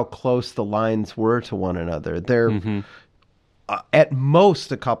are at how close the lines were to one another. They're at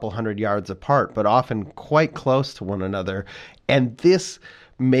most a couple hundred yards apart, but often quite close to one another. And this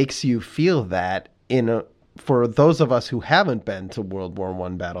makes you feel that for those of us who haven't been to World War I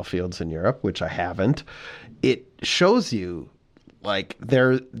battlefields in Europe, which I haven't, it shows you, like,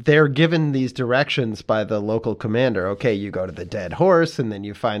 they're given these directions by the local commander. Okay, you go to the dead horse, and then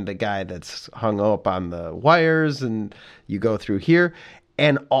you find the guy that's hung up on the wires, and you go through here.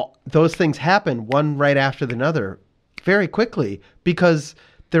 And all those things happen one right after another very quickly, because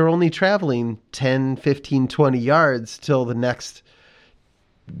they're only traveling 10, 15, 20 yards till the next,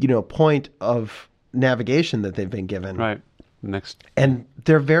 point of navigation that they've been given. Right. Next. And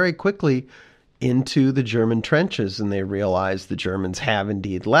they're very quickly into the German trenches, and they realize the Germans have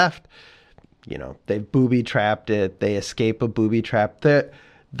indeed left. They've booby-trapped it. They escape a booby trap.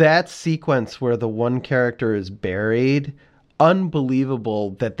 That sequence where the one character is buried,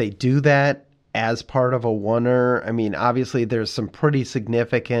 unbelievable that they do that as part of a oneer. I mean, obviously there's some pretty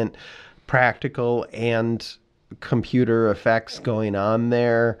significant practical and computer effects going on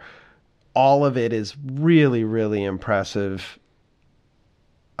there. All of it is really, really impressive.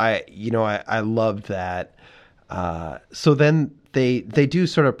 I loved that. So then they do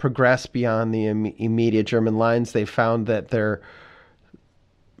sort of progress beyond the immediate German lines. They found that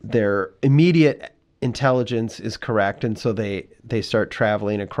their immediate intelligence is correct, and so they start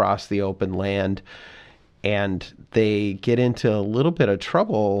traveling across the open land, and they get into a little bit of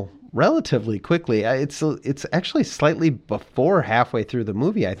trouble relatively quickly. It's actually slightly before halfway through the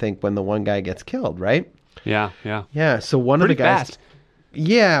movie, I think, when the one guy gets killed, right? Yeah. So one of the guys... fast.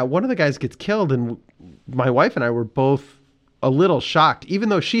 Yeah, one of the guys gets killed, and my wife and I were both a little shocked. Even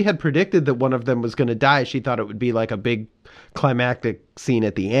though she had predicted that one of them was going to die, she thought it would be like a big climactic scene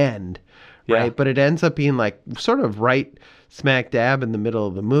at the end, right? Yeah. But it ends up being like sort of right smack dab in the middle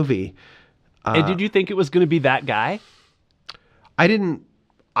of the movie. And did you think it was going to be that guy? I didn't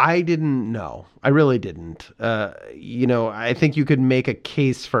know. I really didn't. I think you could make a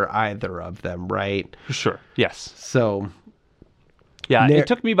case for either of them, right? Sure. Yes. So... Yeah, it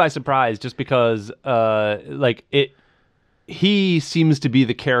took me by surprise, just because, he seems to be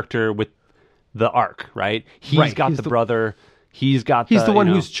the character with the arc, right? He's got the brother. He's the one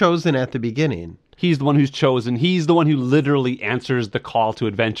who's chosen at the beginning. He's the one who's chosen. He's the one who literally answers the call to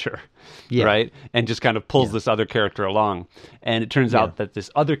adventure, right? And just kind of pulls this other character along. And it turns out that this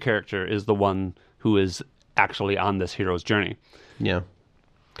other character is the one who is actually on this hero's journey. Yeah.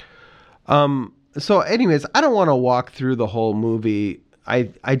 So anyways, I don't want to walk through the whole movie.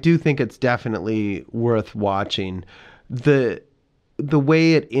 I do think it's definitely worth watching. The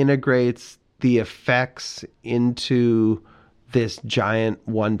way it integrates the effects into this giant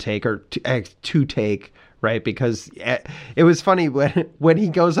one take or two take, right? Because it was funny when he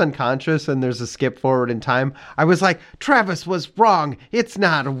goes unconscious and there's a skip forward in time. I was like, Travis was wrong. It's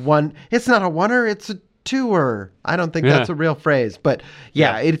not a oneer. It's a tour. I don't think that's a real phrase, but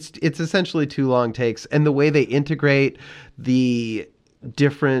it's essentially 2 long takes, and the way they integrate the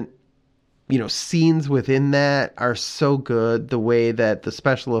different scenes within that are so good. The way that the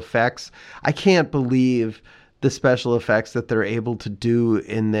special effects, I can't believe the special effects that they're able to do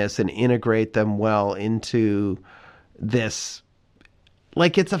in this and integrate them well into this.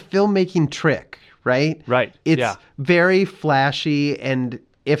 Like, it's a filmmaking trick, right? Right. It's very flashy, and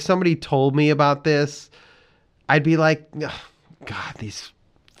if somebody told me about this, I'd be like, God, these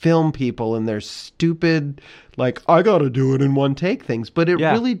film people and their stupid, like, I gotta do it in one take things. But it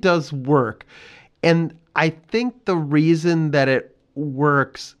really does work. And I think the reason that it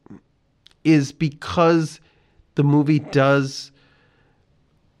works is because the movie does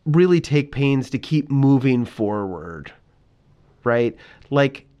really take pains to keep moving forward, right?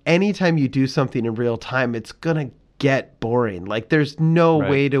 Like, anytime you do something in real time, it's gonna get boring. Like, there's no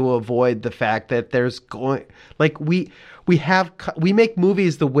way to avoid the fact that there's we make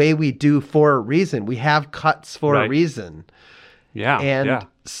movies the way we do for a reason. We have cuts for a reason.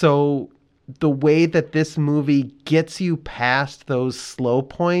 So the way that this movie gets you past those slow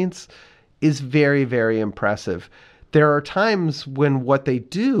points is very, very impressive. There are times when what they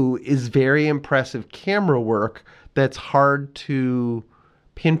do is very impressive camera work that's hard to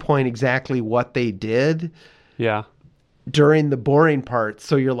pinpoint exactly what they did. Yeah. During the boring part.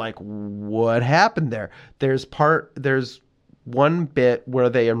 So you're like, what happened there? There's one bit where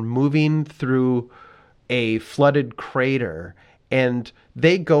they are moving through a flooded crater, and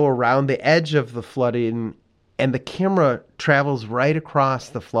they go around the edge of the flooding, and the camera travels right across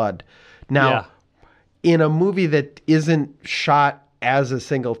the flood. Now, in a movie that isn't shot as a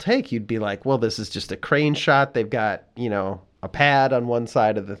single take, you'd be like, well, this is just a crane shot. They've got, a pad on one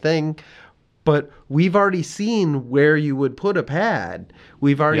side of the thing. But we've already seen where you would put a pad.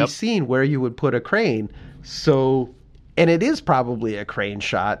 We've already seen where you would put a crane. So, and it is probably a crane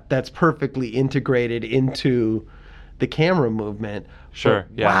shot that's perfectly integrated into the camera movement. Sure.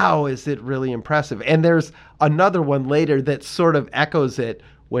 But, wow, is it really impressive. And there's another one later that sort of echoes it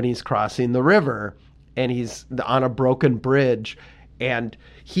when he's crossing the river and he's on a broken bridge and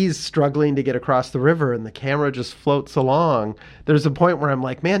he's struggling to get across the river and the camera just floats along. There's a point where I'm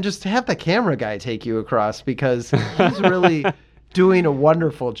like, man, just have the camera guy take you across, because he's really doing a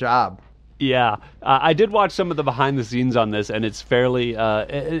wonderful job. Yeah, I did watch some of the behind the scenes on this, and it's fairly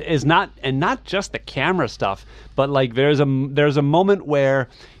is not just the camera stuff, but like there's a moment where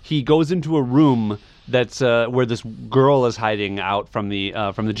he goes into a room that's where this girl is hiding out from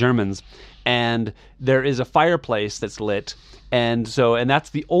the Germans, and there is a fireplace that's lit. And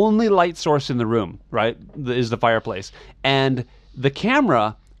that's the only light source in the room, right? Is the fireplace. And the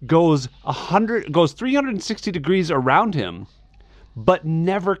camera goes 360 degrees around him, but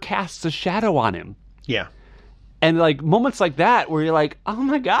never casts a shadow on him. Yeah. And like moments like that where you're like, oh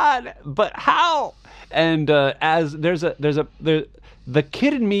my God, but how? And as the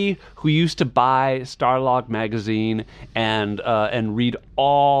kid in me who used to buy Starlog magazine and read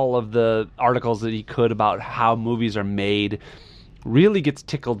all of the articles that he could about how movies are made, really gets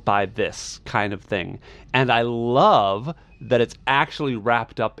tickled by this kind of thing. And I love that it's actually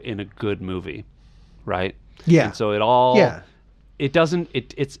wrapped up in a good movie, right? Yeah. And so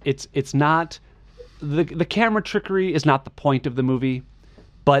it's not the camera trickery is not the point of the movie,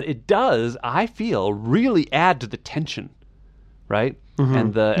 but it does, I feel, really add to the tension, right? Mm-hmm.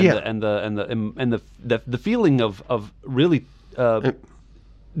 And the feeling of really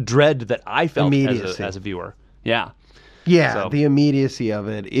dread that I felt as a viewer. Yeah. Yeah, so. The immediacy of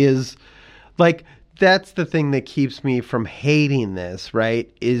it is like, that's the thing that keeps me from hating this,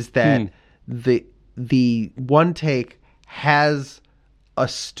 right? Is that the one take has a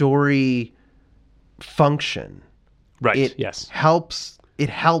story function. Right. It helps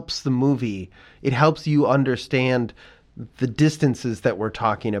the movie. It helps you understand the distances that we're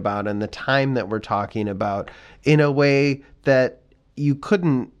talking about and the time that we're talking about in a way that you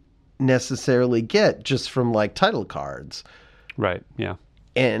couldn't necessarily get just from like title cards. Right. Yeah.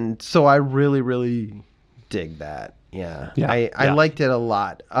 And so I really, really dig that. Yeah. I liked it a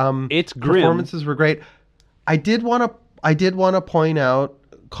lot. It's grim. Performances were great. I did want to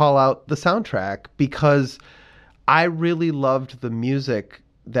call out the soundtrack, because I really loved the music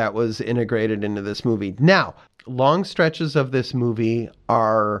that was integrated into this movie. Now, long stretches of this movie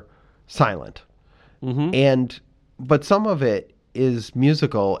are silent. Mm-hmm. But some of it is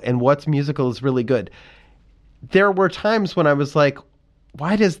musical, and what's musical is really good. There were times when I was like,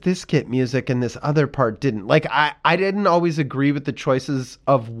 why does this get music and this other part didn't? Like, I didn't always agree with the choices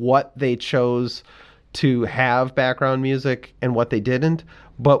of what they chose to have background music and what they didn't.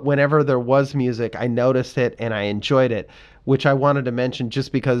 But whenever there was music, I noticed it and I enjoyed it, which I wanted to mention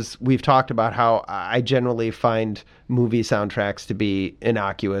just because we've talked about how I generally find movie soundtracks to be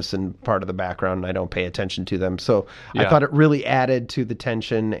innocuous and part of the background, and I don't pay attention to them. So I thought it really added to the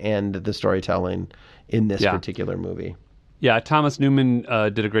tension and the storytelling in this particular movie. Yeah, Thomas Newman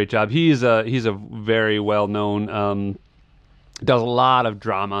did a great job. He's a very well-known, does a lot of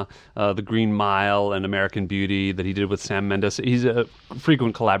drama, The Green Mile and American Beauty that he did with Sam Mendes. He's a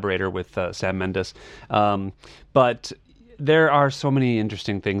frequent collaborator with Sam Mendes. But there are so many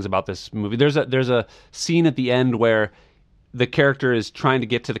interesting things about this movie. There's a scene at the end where the character is trying to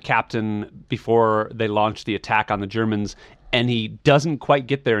get to the captain before they launch the attack on the Germans, and he doesn't quite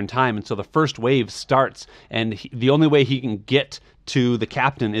get there in time, and so the first wave starts, and the only way he can get to the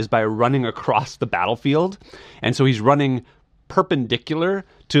captain is by running across the battlefield, and so he's running perpendicular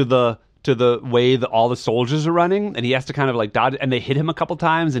to the way that all the soldiers are running, and he has to kind of like dodge, and they hit him a couple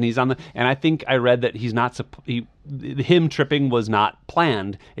times, and he's on the, and I think I read that he's not, him tripping was not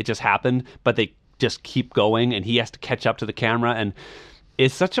planned, it just happened, but they just keep going, and he has to catch up to the camera, and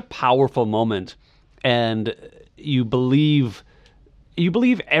it's such a powerful moment, and you believe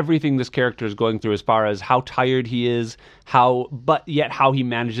everything this character is going through as far as how tired he is, but yet how he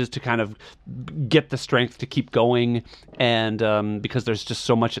manages to kind of get the strength to keep going, and because there's just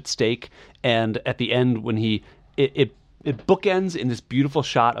so much at stake. And at the end, when it bookends in this beautiful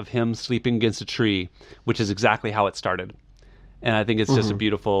shot of him sleeping against a tree, which is exactly how it started. And I think it's just a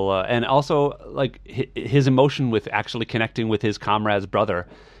beautiful, and also like his emotion with actually connecting with his comrade's brother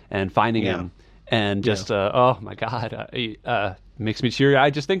and finding him. And just, oh my God, makes me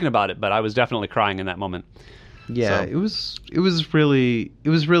teary-eyed just thinking about it. But I was definitely crying in that moment. Yeah, so. It was really,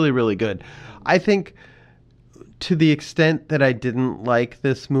 really good. I think to the extent that I didn't like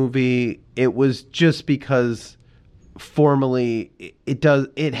this movie, it was just because formally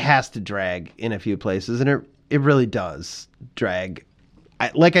it has to drag in a few places, and it really does drag.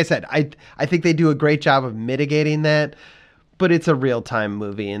 Like I said, I think they do a great job of mitigating that. But it's a real-time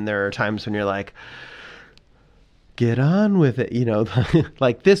movie, and there are times when you're like, get on with it. You know,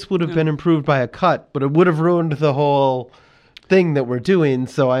 like this would have been improved by a cut, but it would have ruined the whole thing that we're doing,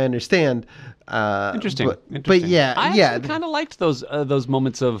 so I understand. Interesting. But yeah, I actually kind of liked those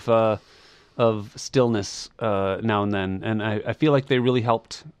moments of stillness now and then, and I feel like they really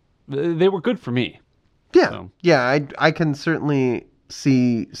helped. They were good for me. Yeah, so. Yeah, I can certainly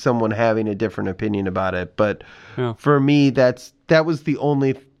see someone having a different opinion about it, but for me that was the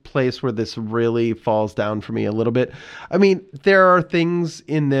only place where this really falls down for me a little bit. I mean, there are things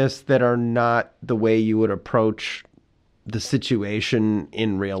in this that are not the way you would approach the situation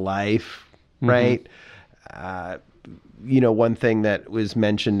in real life, right? One thing that was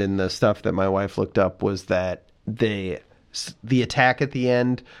mentioned in the stuff that my wife looked up was that the attack at the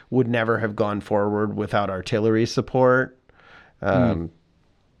end would never have gone forward without artillery support. They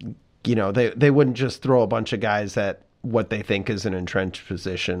wouldn't just throw a bunch of guys at what they think is an entrenched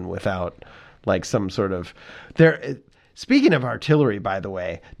position without like some sort of Speaking of artillery, by the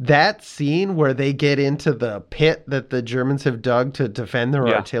way, that scene where they get into the pit that the Germans have dug to defend their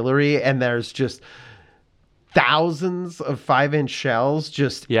artillery, and there's just thousands of 5-inch shells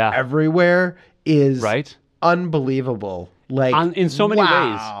just everywhere is unbelievable. Like in so many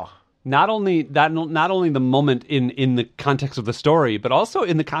ways. Not only the moment in the context of the story, but also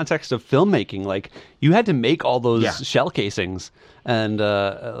in the context of filmmaking. Like you had to make all those shell casings, and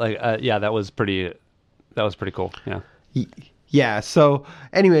that was pretty cool. Yeah. So,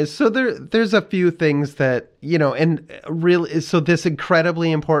 anyways, there's a few things that and really, so this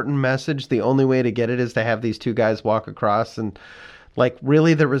incredibly important message. The only way to get it is to have these two guys walk across, and like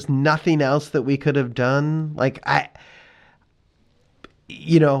really, there was nothing else that we could have done. Like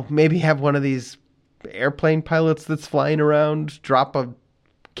maybe have one of these airplane pilots that's flying around drop a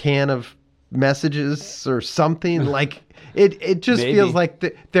can of messages or something. Like it just feels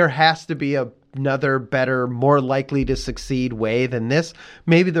like there has to be another better, more likely to succeed way than this.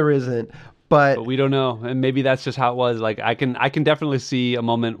 Maybe there isn't, but we don't know, and maybe that's just how it was. Like I can definitely see a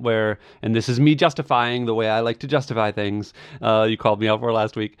moment where, and this is me justifying the way I like to justify things. You called me out for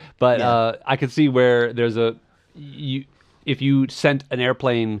last week, but I can see where there's if you sent an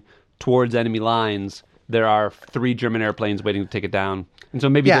airplane towards enemy lines, there are 3 German airplanes waiting to take it down. And so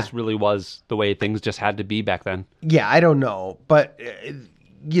maybe this really was the way things just had to be back then. Yeah, I don't know. But,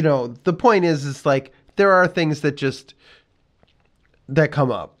 the point is like there are things that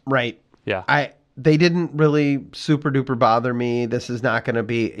come up, right? Yeah. They didn't really super duper bother me. This is not going to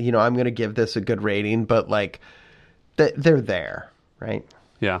be, I'm going to give this a good rating, but like they're there, right?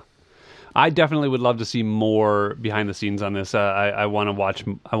 Yeah. I definitely would love to see more behind the scenes on this. I want to watch.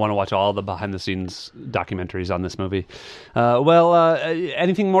 I want to watch all the behind the scenes documentaries on this movie.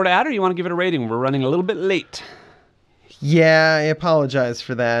 Anything more to add, or you want to give it a rating? We're running a little bit late. Yeah, I apologize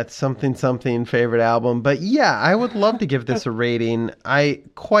for that. Something favorite album. But yeah, I would love to give this a rating. I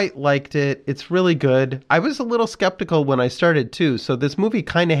quite liked it. It's really good. I was a little skeptical when I started too, so this movie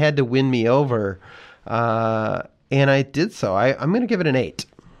kind of had to win me over. And I did so. I'm going to give it an 8.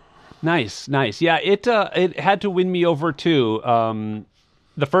 Nice. Yeah, it had to win me over too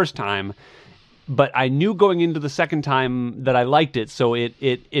the first time. But I knew going into the second time that I liked it, so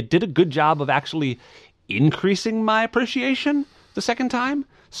it did a good job of actually increasing my appreciation the second time.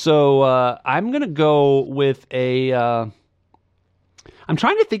 So I'm going to go with a... I'm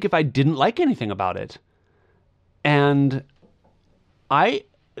trying to think if I didn't like anything about it. And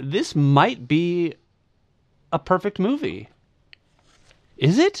this might be a perfect movie.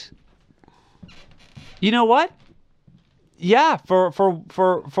 Is it? You know what? Yeah,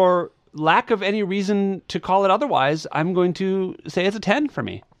 for lack of any reason to call it otherwise, I'm going to say it's a 10 for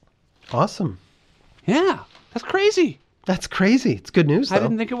me. Awesome. Yeah, that's crazy. That's crazy. It's good news, though. I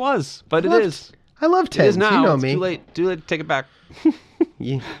didn't think it was, but it is. I love 10s. It is now. You know It's me. too late to take it back.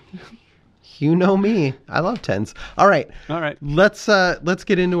 You know me. I love 10s. All right. Let's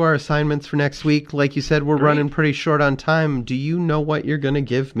get into our assignments for next week. Like you said, we're running pretty short on time. Do you know what you're going to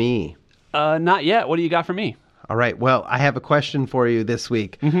give me? Not yet. What do you got for me? All right. Well, I have a question for you this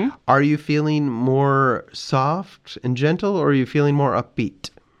week. Mm-hmm. Are you feeling more soft and gentle, or are you feeling more upbeat?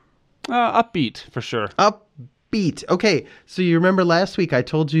 Upbeat, for sure. Upbeat. Okay. So you remember last week I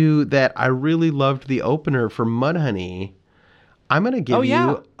told you that I really loved the opener for Mudhoney. I'm going to give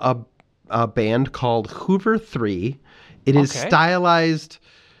you a band called Hoover 3. It is stylized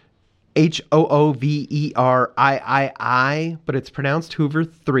Hooverii, but it's pronounced Hoover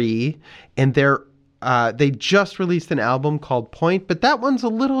 3, and they just released an album called Point, but that one's a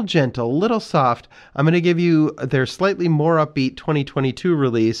little gentle, a little soft. I'm going to give you their slightly more upbeat 2022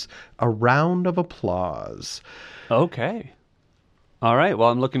 release, A Round of Applause. Okay. All right. Well,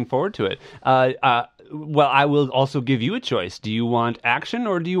 I'm looking forward to it. Well, I will also give you a choice. Do you want action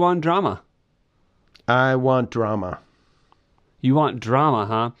or do you want drama? I want drama. You want drama,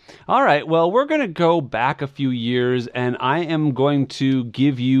 huh? All right, well, we're going to go back a few years, and I am going to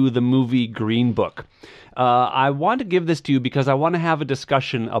give you the movie Green Book. I want to give this to you because I want to have a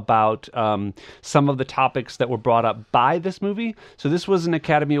discussion about some of the topics that were brought up by this movie. So this was an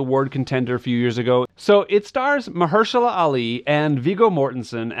Academy Award contender a few years ago. So it stars Mahershala Ali and Viggo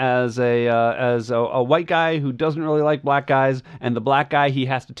Mortensen as a white guy who doesn't really like black guys, and the black guy he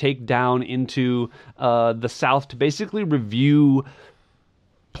has to take down into the South to basically review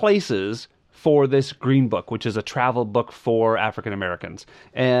places for this Green Book, which is a travel book for African Americans.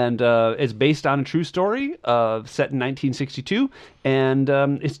 And it's based on a true story set in 1962. And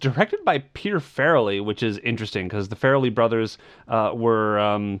it's directed by Peter Farrelly, which is interesting because the Farrelly brothers did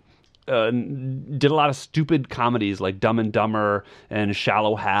a lot of stupid comedies like Dumb and Dumber and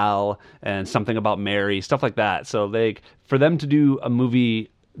Shallow Hal and Something About Mary, stuff like that. So for them to do a movie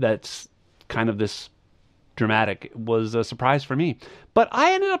that's kind of this dramatic was a surprise for me. But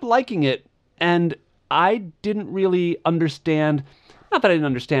I ended up liking it. And I didn't really understand, not that I didn't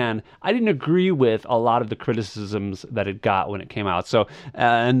understand, I didn't agree with a lot of the criticisms that it got when it came out. So,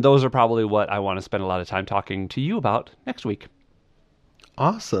 and those are probably what I want to spend a lot of time talking to you about next week.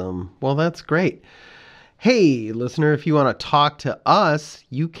 Awesome. Well, that's great. Hey, listener, if you want to talk to us,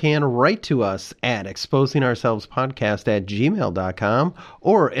 you can write to us at exposingourselvespodcast@gmail.com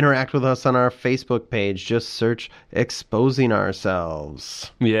or interact with us on our Facebook page. Just search Exposing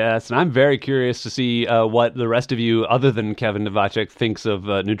Ourselves. Yes, and I'm very curious to see what the rest of you, other than Kevin Novacek, thinks of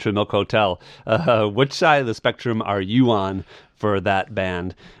Nutri-Milk Hotel. Which side of the spectrum are you on for that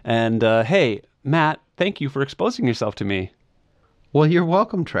band? And hey, Matt, thank you for exposing yourself to me. Well, you're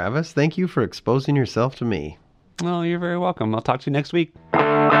welcome, Travis. Thank you for exposing yourself to me. Well, you're very welcome. I'll talk to you next week.